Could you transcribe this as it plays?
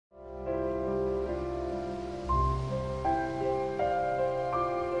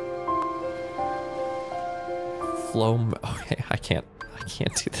Okay, I can't do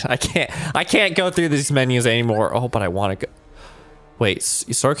that. I can't go through these menus anymore. Oh, but I want to go. Wait,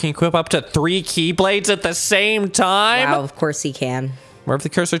 Sora can equip up to 3 Keyblades at the same time? Wow, of course he can. Move the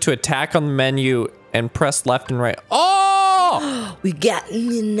cursor to attack on the menu and press left and right. Oh! We got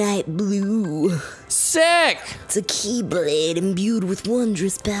Midnight Blue. Sick! It's a Keyblade imbued with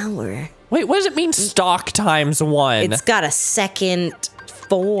wondrous power. Wait, what does it mean stock times 1? It's got a second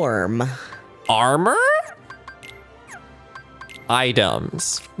form. Armor?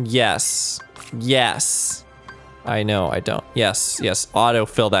 Items. Yes. Yes. I know, I don't. Yes, yes.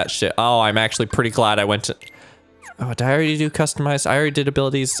 Auto-fill that shit. Oh, I'm actually pretty glad I went to... Oh, did I already do customized? I already did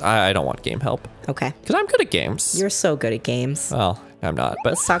abilities. I don't want game help. Okay. Because I'm good at games. You're so good at games. Well, I'm not,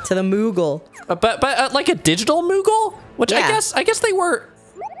 but... Let's talk to the Moogle. But like a digital Moogle? Which Yeah. I guess they were...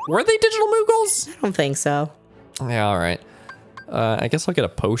 Were they digital Moogles? I don't think so. Yeah, all right. I guess I'll get a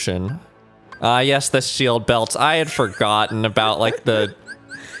potion. Yes, the shield belts. I had forgotten about like the...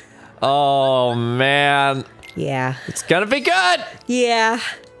 Oh, man. Yeah. It's gonna be good. Yeah.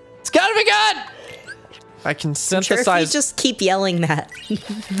 It's gonna be good. I can synthesize. Sure if you just keep yelling that,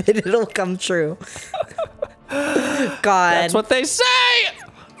 that it'll come true. God. That's what they say.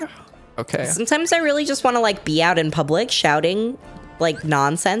 Okay. Sometimes I really just want to like be out in public shouting like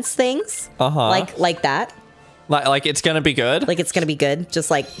nonsense things. Uh-huh. Like that. Like it's gonna be good. Like it's gonna be good.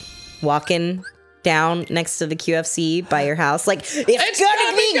 Just like walking down next to the QFC by your house. Like it's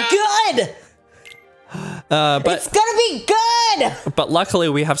gonna be good. But it's gonna be good. But luckily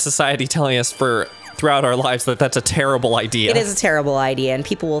we have society telling us throughout our lives that that's a terrible idea. It is a terrible idea, and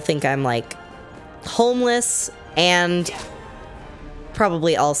people will think I'm like homeless and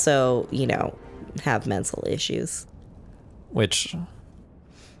probably also, you know, have mental issues. Which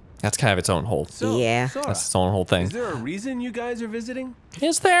that's kind of its own whole. Yeah. Sora, that's its own whole thing. Is there a reason you guys are visiting?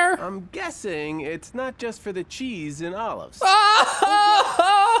 Is there? I'm guessing it's not just for the cheese and olives. Oh!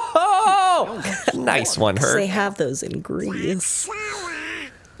 Nice one, Hurt. They have those in Greece.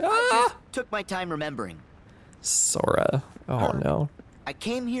 Took my time remembering. Sora. Oh no. I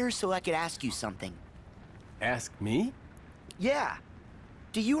came here so I could ask you something. Ask me? Yeah.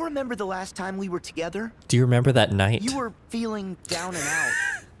 Do you remember the last time we were together? Do you remember that night? You were feeling down and out.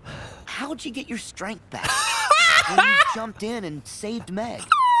 How'd you get your strength back? When you jumped in and saved Meg.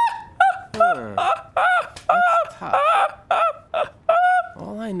 That's tough.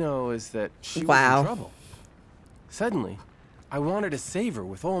 All I know is that she was in trouble. Suddenly, I wanted to save her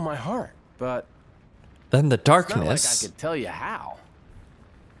with all my heart, but then the it's not like darkness. I could tell you how.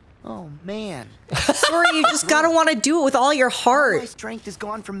 Oh man. Sorry, you just gotta want to do it with all your My heart. strength is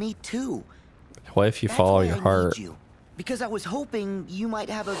gone from me too. What if you That's follow why your I need heart? you, because I was hoping you might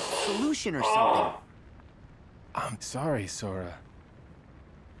have a solution or something. I'm sorry, Sora.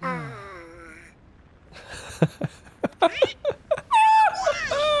 How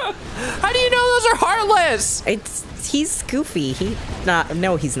do you know those are heartless? He's goofy.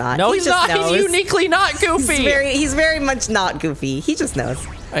 No, he's not. No, He he's just not. knows. He's uniquely not goofy. He's very much not goofy. He just knows.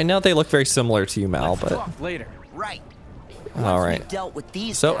 I know they look very similar to you, Mal, but Talk later. Right. all Once right. we've dealt with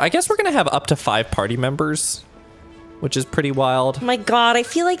these So I guys, guess we're gonna have up to 5 party members, which is pretty wild. Oh my God, I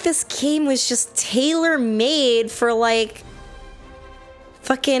feel like this game was just tailor-made for like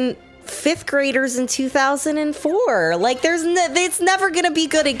fucking 5th graders in 2004. Like it's never gonna be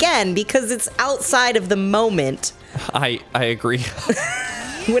good again because it's outside of the moment I agree.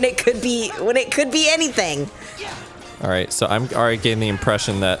 when it could be anything. All right, so I'm already getting the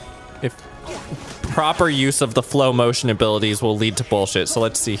impression that if proper use of the flow motion abilities will lead to bullshit. So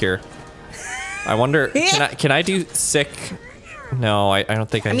let's see here. I wonder, can I do sick? No, I don't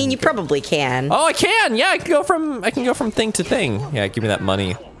think I. I mean, can you go- probably can. Oh, I can. Yeah, I can go from thing to thing. Yeah, give me that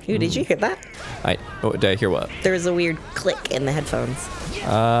money. Ooh, did you hear that? Did I hear what? There was a weird click in the headphones.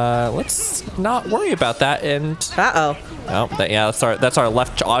 Let's not worry about that. And Uh-oh. oh, that's our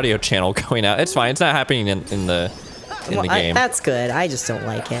left audio channel going out. It's fine. It's not happening in the game. That's good. I just don't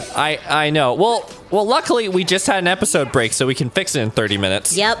like it. I know. Well, luckily we just had an episode break, so we can fix it in 30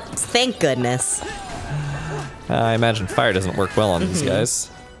 minutes. Yep. Thank goodness. I imagine fire doesn't work well on these guys.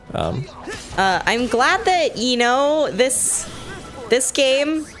 I'm glad that, you know, this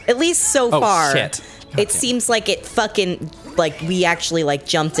game, at least so far, shit. it seems like it fucking, like, we actually, like,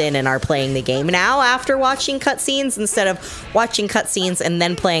 jumped in and are playing the game now after watching cutscenes instead of watching cutscenes and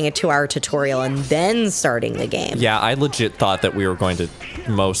then playing a 2-hour tutorial and then starting the game. Yeah, I legit thought that we were going to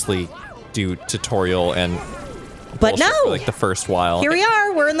mostly do tutorial and But bullshit no! for, like, the first while. Here we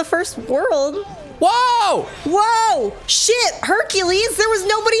are. We're in the first world. Whoa! Whoa! Shit! Hercules! There was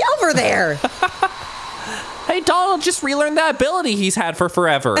nobody over there! Hey, Donald just relearned that ability he's had for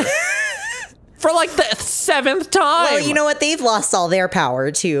forever. For like the 7th time. Well, you know what? They've lost all their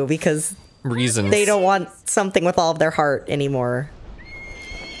power too because reasons. they don't want something with all of their heart anymore.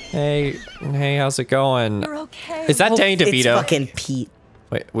 Hey, how's it going? You're okay. Is that Danny DeVito? It's fucking Pete.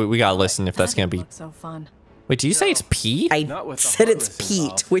 Wait, we gotta listen if that's gonna be. So fun. Wait, do you say it's Pete? I said it's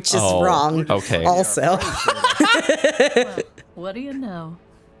Pete, which is wrong. Okay. Also. What do you know?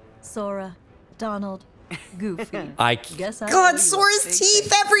 Sora, Donald, Goofy. I guess I God, Sora's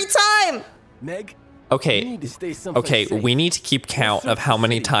teeth every time. Meg, okay. Okay, we need to keep count of how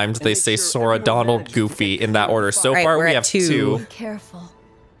many times they say Sora, Donald, Goofy in that order. So Right, far we're we at have 2. 2. Be careful,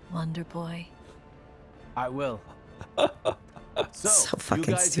 Wonder Boy. I will. So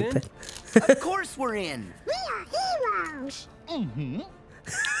fucking stupid. Of course we're in. Break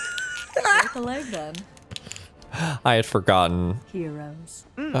a leg then. I had forgotten. Heroes.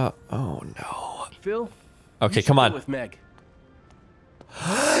 Oh no. Phil. Okay, come on. With Meg.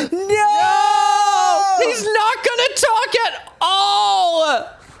 No! He's not gonna talk at all!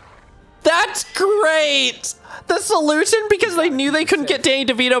 That's great! The solution, because they knew they couldn't get Danny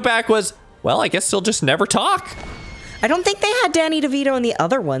DeVito back, was, well, I guess he'll just never talk. I don't think they had Danny DeVito in the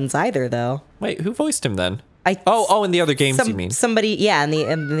other ones either, though. Wait, who voiced him then? Oh, in the other games, you mean? Somebody, yeah, in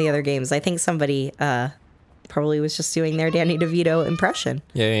the other games. I think somebody probably was just doing their Danny DeVito impression.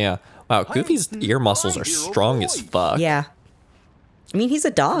 Yeah. Wow, Goofy's ear muscles are strong as fuck. Yeah. I mean, he's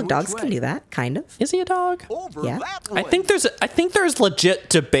a dog. Dogs can do that, kind of. Is he a dog? Yeah. I think there's legit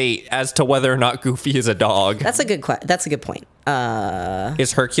debate as to whether or not Goofy is a dog. That's a good point.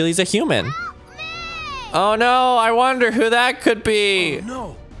 Is Hercules a human? Oh no, I wonder who that could be. Oh,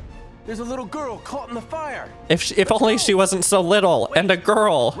 no. There's a little girl caught in the fire. If only she wasn't so little and a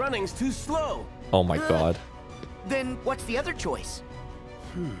girl. Running's too slow. Oh my god. Then what's the other choice?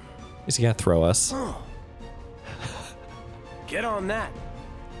 Is he gonna throw us? Get on that.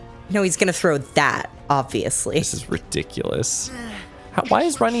 No, he's gonna throw that, obviously. This is ridiculous. Why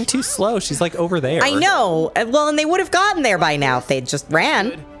is running too slow? She's like over there. I know. Well, and they would have gotten there by now if they'd just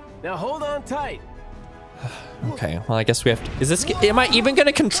ran. Good. Now hold on tight. Okay, well I guess we have to. Am I even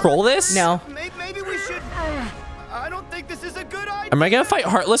gonna control this? No. Maybe we should. I don't think this is a good idea. Am I gonna fight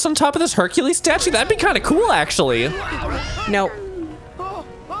Heartless on top of this Hercules statue? That'd be kind of cool, actually. Nope.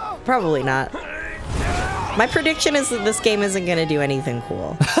 Probably not. My prediction is that this game isn't gonna do anything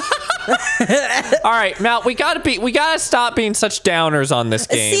cool. All right, Mal, we gotta stop being such downers on this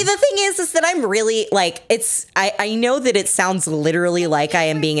game. See, the thing is that I'm really like, I know that it sounds literally like I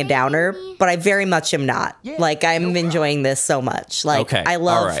am being a downer, but I very much am not. Like, I'm enjoying this so much. Like, Okay, I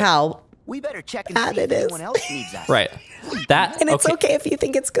love all right. how We better check and bad see it if is. anyone else needs us. Right. That And it's okay if you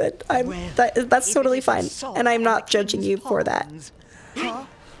think it's good. That's totally fine. And I'm not judging you for that.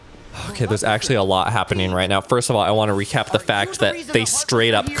 Okay, there's actually a lot happening right now. First of all, I want to recap the fact that they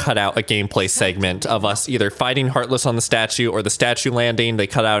straight up cut out a gameplay segment of us either fighting Heartless on the statue or the statue landing. They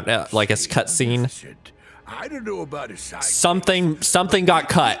cut out like a cutscene. I don't know about his size. Something got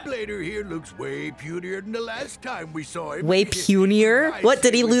cut. Blader here looks way punier than the last time we saw him. Way punier? What,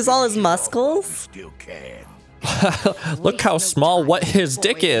 did he lose all his muscles? Still can. Look how small what his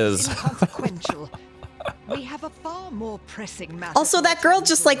dick is. We have a far more pressing matter. Also, that girl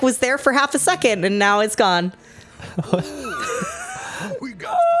just like was there for half a second and now it's gone. We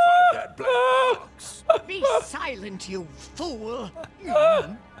got to find that black box. Be silent, you fool.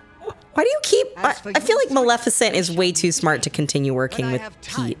 Why do you keep... I feel like Maleficent is way too smart to continue working with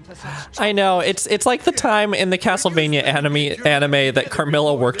Pete. I know, it's like the time in the Castlevania anime that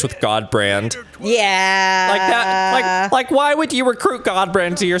Carmilla worked with Godbrand. Yeah. Like that, like why would you recruit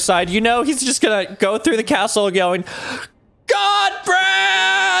Godbrand to your side? You know he's just gonna go through the castle going,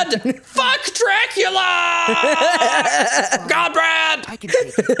 Godbrand! Fuck Dracula! Godbrand! I can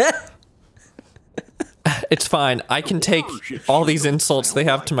take it. It's fine. I can take all these insults they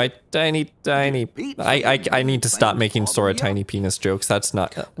have to my tiny. I need to stop making Sora tiny penis jokes. That's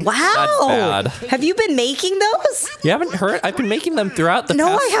not. Wow. That's bad. Have you been making those? You haven't heard? I've been making them throughout the No,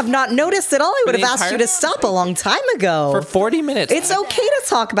 past. I have not noticed at all. I would have the asked you entire- to stop a long time ago. For 40 minutes. It's okay to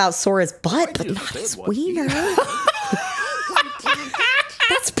talk about Sora's butt, but not his wiener.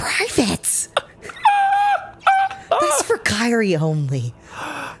 That's private. That's for Kyrie only.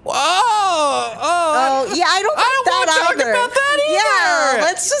 Oh, yeah, I don't like that won't talk either. about that either. Yeah,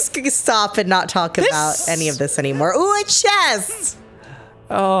 let's just stop and not talk about any of this anymore. Ooh, a chest.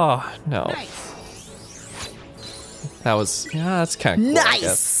 Oh, no. That was, yeah, that's kind of cool, I guess.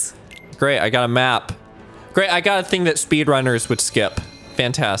 Nice. Great, I got a map. Great, I got a thing that speedrunners would skip.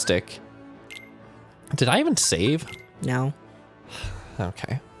 Fantastic. Did I even save? No.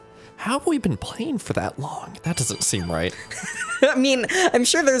 Okay. How have we been playing for that long? That doesn't seem right. I mean, I'm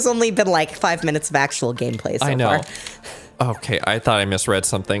sure there's only been like 5 minutes of actual gameplay so I know. far. Okay, I thought I misread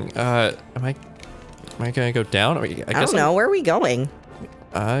something. Am I gonna go down? I don't know. Where are we going?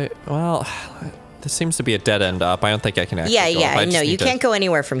 Well, this seems to be a dead end up. I don't think I can actually go up. No, you can't go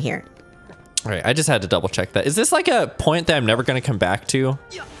anywhere from here. All right, I just had to double check that. Is this like a point that I'm never gonna come back to?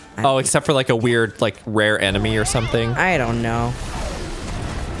 Oh, except for like a weird, like rare enemy or something. I don't know.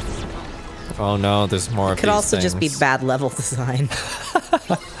 Oh no, there's more of these Could also things. just be bad level design.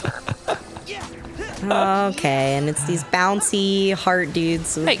 Okay, and it's these bouncy heart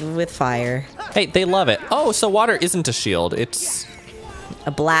dudes with fire. Hey, they love it. Oh, so water isn't a shield. It's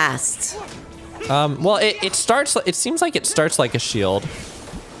a blast. Well, it starts. It seems like it starts like a shield.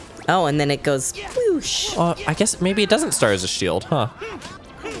 Oh, and then it goes whoosh. I guess maybe it doesn't start as a shield, huh?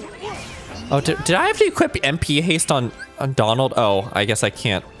 Oh, did I have to equip MP haste on Donald? Oh, I guess I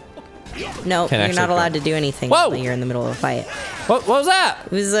can't. No, you're not allowed to do anything while you're in the middle of a fight. What was that?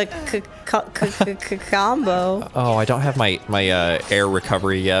 It was a combo. Oh, I don't have my air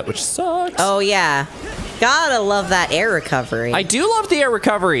recovery yet, which sucks. Oh yeah, gotta love that air recovery. I do love the air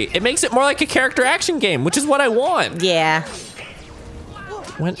recovery. It makes it more like a character action game, which is what I want. Yeah.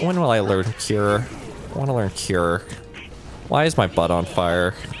 When will I learn Cure? I want to learn Cure. Why is my butt on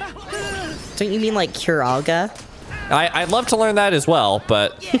fire? Don't you mean like Curaga? I'd love to learn that as well,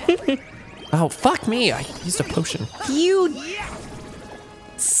 but... Oh, fuck me. I used a potion. You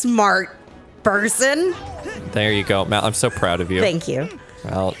smart person. There you go. Mel, I'm so proud of you. Thank you.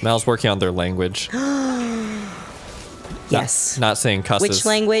 Well, Mel's working on their language. Yes. Not saying cusses. Which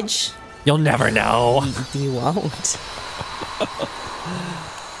language? You'll never know. You won't.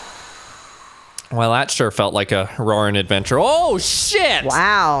 Well, that sure felt like a roaring adventure. Oh, shit!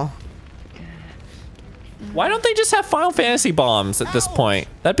 Wow. Why don't they just have Final Fantasy bombs at this point?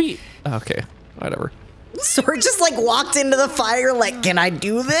 That'd be... Okay, whatever. Sora just like walked into the fire like, can I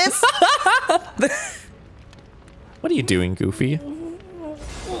do this? What are you doing, Goofy?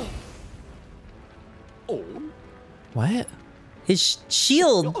 What? His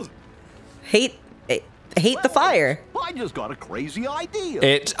shield. Hate the fire. I just got a crazy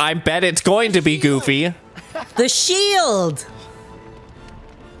idea. I bet it's going to be Goofy. The shield.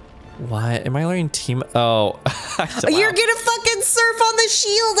 What? Am I learning team? Oh. Wow. You're gonna fucking surf on the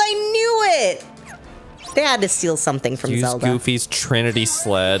shield. I knew it. They had to steal something from Use Zelda. Goofy's Trinity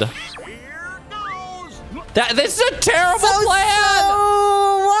sled. This is a terrible plan.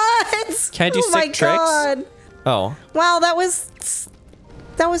 What? Can I do sick tricks? God. Oh. Wow, that was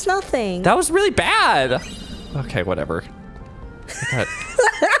nothing. That was really bad. Okay, whatever.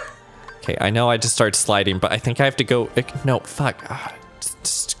 Okay, I know I just started sliding, but I think I have to go. No, fuck.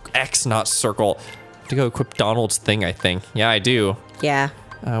 Just X, not circle. I have to go equip Donald's thing, I think. Yeah, I do. Yeah.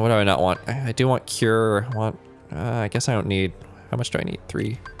 What do I not want? I do want Cure. I want. I guess I don't need. How much do I need?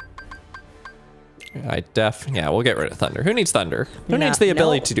 3. Yeah, we'll get rid of Thunder. Who needs Thunder? Who needs the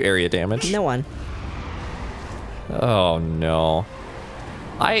ability to do area damage? No one. Oh no.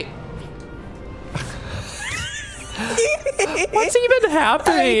 What's even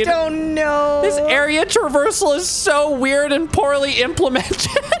happening? I don't know. This area traversal is so weird and poorly implemented.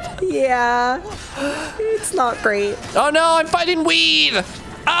 Yeah. It's not great. Oh no, I'm fighting weed.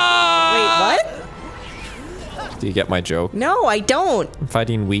 Ah! Wait, what? Do you get my joke? No, I don't. I'm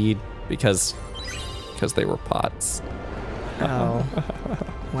fighting weed because they were pots. Oh.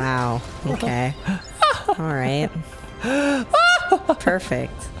 Wow. Okay. All right.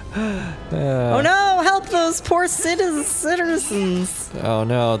 Perfect. Oh no, help those poor citizens. Oh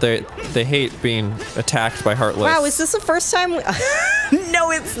no, they hate being attacked by Heartless. Wow, is this the first time?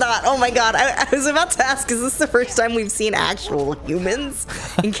 No, it's not. Oh my god, I was about to ask, is this the first time we've seen actual humans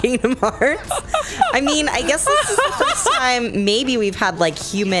in Kingdom Hearts? I mean, I guess this is the first time maybe we've had like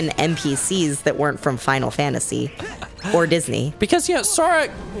human NPCs that weren't from Final Fantasy or Disney. Because, you know, Sora,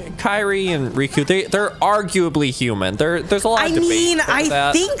 Kairi, and Riku, they're arguably human. There's a lot of debate. I mean,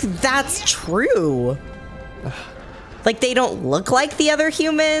 I think that's true. Like, they don't look like the other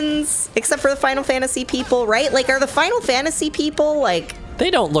humans, except for the Final Fantasy people, right? Like, are the Final Fantasy people, like...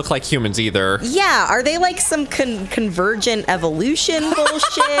 They don't look like humans either. Yeah, are they like some convergent evolution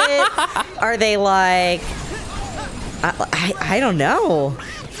bullshit? Are they like... I don't know.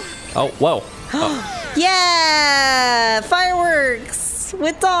 Oh, whoa. Oh. Yeah! Fireworks!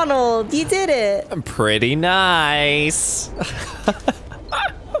 With Donald! You did it! Pretty nice.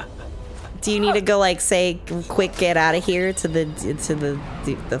 Do you need to go, like, say, quick, get out of here to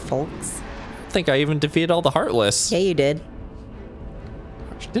the folks? I think I even defeated all the Heartless. Yeah, you did.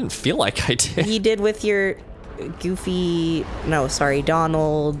 It didn't feel like I did. You did with your Goofy... No, sorry,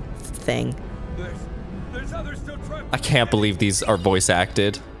 Donald thing. I can't believe these are voice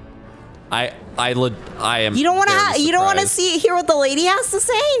acted. I am. You don't want very to. You don't want to surprised. hear what the lady has to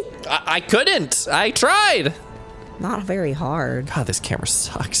say. I couldn't. I tried. Not very hard. God, this camera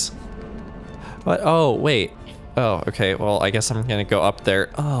sucks. What? Oh, wait. Oh, okay. Well, I guess I'm gonna go up there.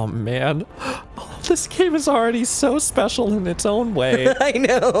 Oh man, oh, this game is already so special in its own way. I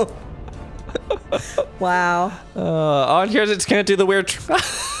know. Wow. Oh, and here's it's gonna do the weird.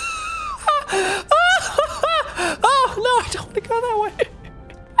 Oh no, I don't want to go that way.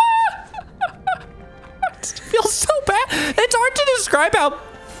 It feels so bad. It's hard to describe how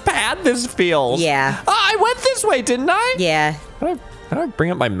bad this feels. Yeah. Oh, I went this way, didn't I? Yeah. How do I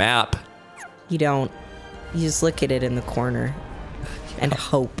bring up my map? You don't. You just look at it in the corner and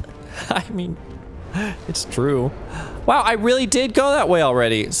hope. I mean, it's true. Wow, I really did go that way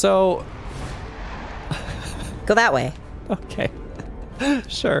already. So, Go that way. okay.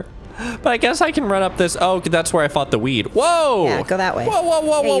 Sure. But I guess I can run up this. Oh, that's where I fought the weed. Whoa! Yeah, go that way. Whoa, whoa,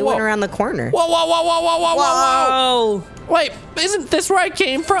 whoa, Yeah, whoa, you whoa. went around the corner. Whoa, whoa, whoa, whoa, whoa, whoa, whoa, whoa. Wait, isn't this where I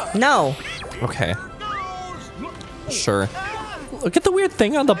came from? No. Okay. Sure. Look at the weird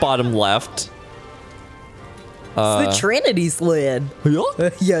thing on the bottom left. It's the Trinity sled.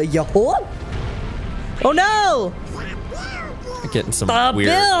 Yeah. Oh no! I'm getting some The weird.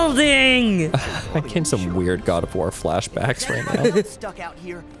 building! I'm getting some weird God of War flashbacks right now. Stuck out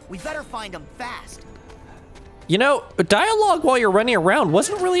here. We better find them fast. You know, dialogue while you're running around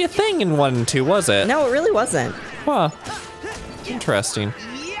wasn't really a thing in 1 and 2, was it? No, it really wasn't. Huh. Interesting.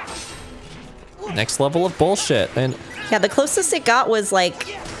 Next level of bullshit. And Yeah, the closest it got was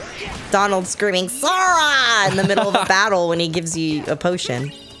like Donald screaming Sora in the middle of a battle when he gives you a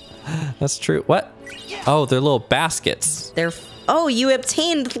potion. that's true. What? Oh, they're little baskets. Oh, you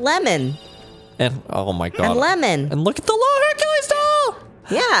obtained lemon And oh my god. and lemon. And look at the little Hercules doll.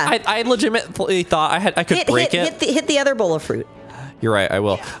 Yeah. I legitimately thought I could break it. Hit the other bowl of fruit. You're right, I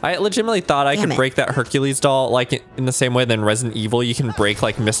will. I legitimately thought I Damn could it. break that Hercules doll like in the same way than Resident Evil you can break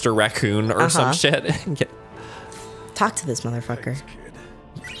like Mr. Raccoon or some shit. and get- Talk to this motherfucker.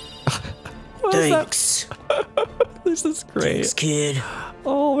 What is that? Thanks. This is great. Kid.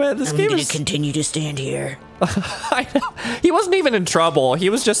 Oh man, this game is. continue to stand here. I know. He wasn't even in trouble. He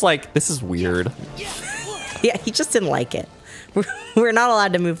was just like, this is weird. Yeah, he just didn't like it. We're not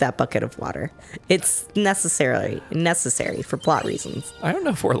allowed to move that bucket of water. It's necessary for plot reasons. I don't know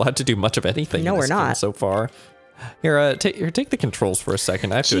if we're allowed to do much of anything. No, in we're this game not. so far. Here, take the controls for a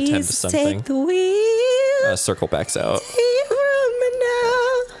second. I have to attend to Jesus, something. take the wheel. Circle backs out. Take from me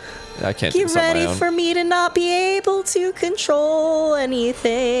now. I can't do Get this on my ready own. for me to not be able to control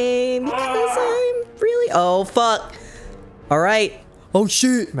anything because I'm really. Oh fuck! All right. Oh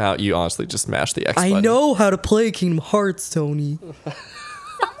shit! Now you honestly just smashed the X button. I know how to play Kingdom Hearts, Tony.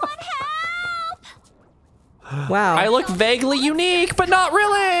 Wow. I look vaguely unique, but not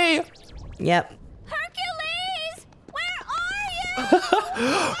really. Yep. Hercules! Where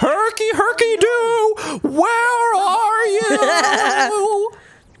are you? Herky doo, where are you?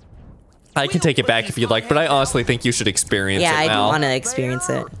 I can take it back if you'd like, but I honestly think you should experience Yeah, it I now. do want to experience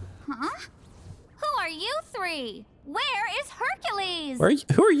it. Huh? Who are you three? Where is Hercules?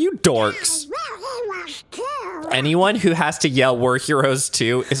 Who are you dorks? Anyone who has to yell "We're heroes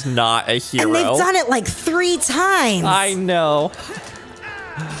too" is not a hero. And they've done it like 3 times. I know.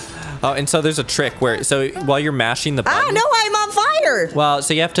 Oh, and so there's a trick where while you're mashing the button. Ah, no, I'm on fire. Well,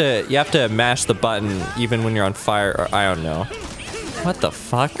 so you have to mash the button even when you're on fire. Or I don't know. What the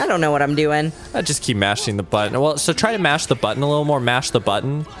fuck? I don't know what I'm doing. I just keep mashing the button. Well, so try to mash the button a little more. Mash the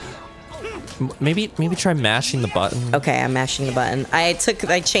button. Maybe try mashing the button. Okay, I'm mashing the button. I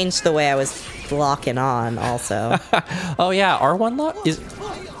changed the way I was locking on also. Oh yeah, R1 lock it's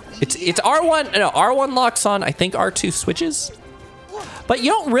R1. No, R1 locks on. I think R2 switches. But you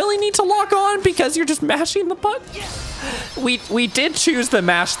don't really need to lock on because you're just mashing the button. We did choose the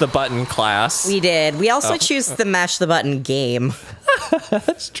mash the button class. We did. We also choose the mash the button game.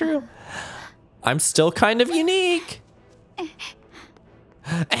 That's true. I'm still kind of unique.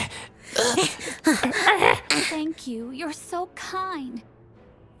 Thank you. You're so kind.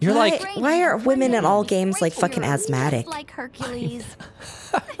 You're like, Why are women in all games like fucking asthmatic? Just like Hercules.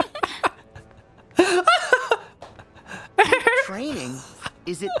 Training?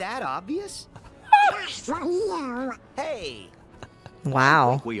 Is it that obvious? Hey,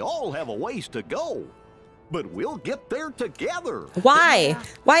 Wow. We all have a ways to go, but we'll get there together. Why?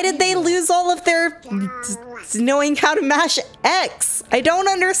 Why did they lose all of their knowing how to mash X? I don't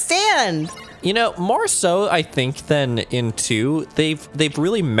understand. You know, more so I think than in 2, they've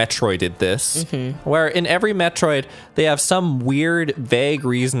really Metroided this, where in every Metroid they have some weird, vague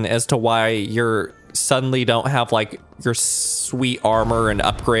reason as to why you're suddenly don't have like your sweet armor and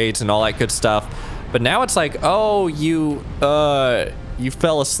upgrades and all that good stuff. But now it's like, oh, you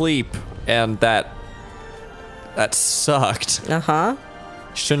fell asleep and that sucked.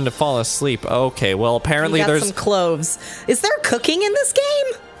 Shouldn't have fallen asleep. Okay, well apparently there's some cloves. Is there cooking in this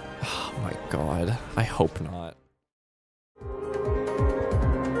game? Oh my god, I hope not.